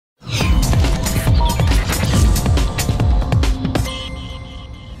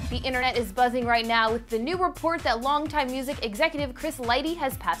internet is buzzing right now with the new report that longtime music executive Chris Lighty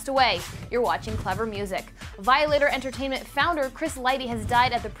has passed away. You're watching Clever Music. Violator Entertainment founder Chris Lighty has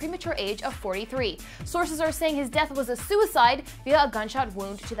died at the premature age of 43. Sources are saying his death was a suicide via a gunshot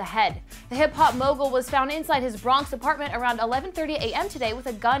wound to the head. The hip-hop mogul was found inside his Bronx apartment around 11:30 a.m. today with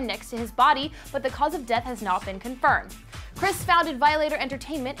a gun next to his body, but the cause of death has not been confirmed. Chris founded Violator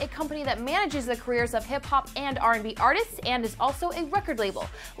Entertainment, a company that manages the careers of hip-hop and R&B artists and is also a record label.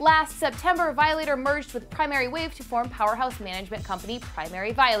 Last September, Violator merged with Primary Wave to form powerhouse management company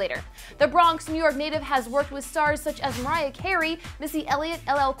Primary Violator. The Bronx, New York native has worked with stars such as Mariah Carey, Missy Elliott,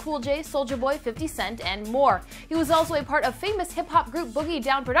 LL Cool J, Soulja Boy, 50 Cent, and more. He was also a part of famous hip-hop group Boogie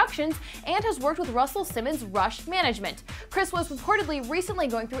Down Productions and has worked with Russell Simmons' Rush Management. Chris was reportedly recently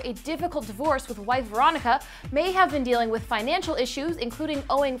going through a difficult divorce with wife Veronica, may have been dealing with financial issues, including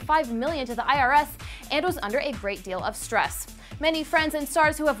owing $5 million to the IRS, and was under a great deal of stress. Many friends and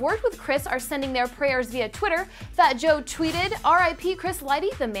stars who have worked with Chris are sending their prayers via Twitter. Fat Joe tweeted, "R.I.P. Chris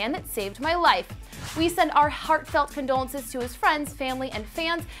Lighty, the man that saved my life." We send our heartfelt condolences to his friends, family, and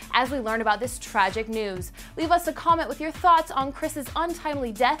fans as we learn about this tragic news. Leave us a comment with your thoughts on Chris's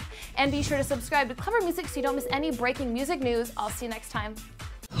untimely death, and be sure to subscribe to Clever Music so you don't miss any breaking music news. I'll see you next time.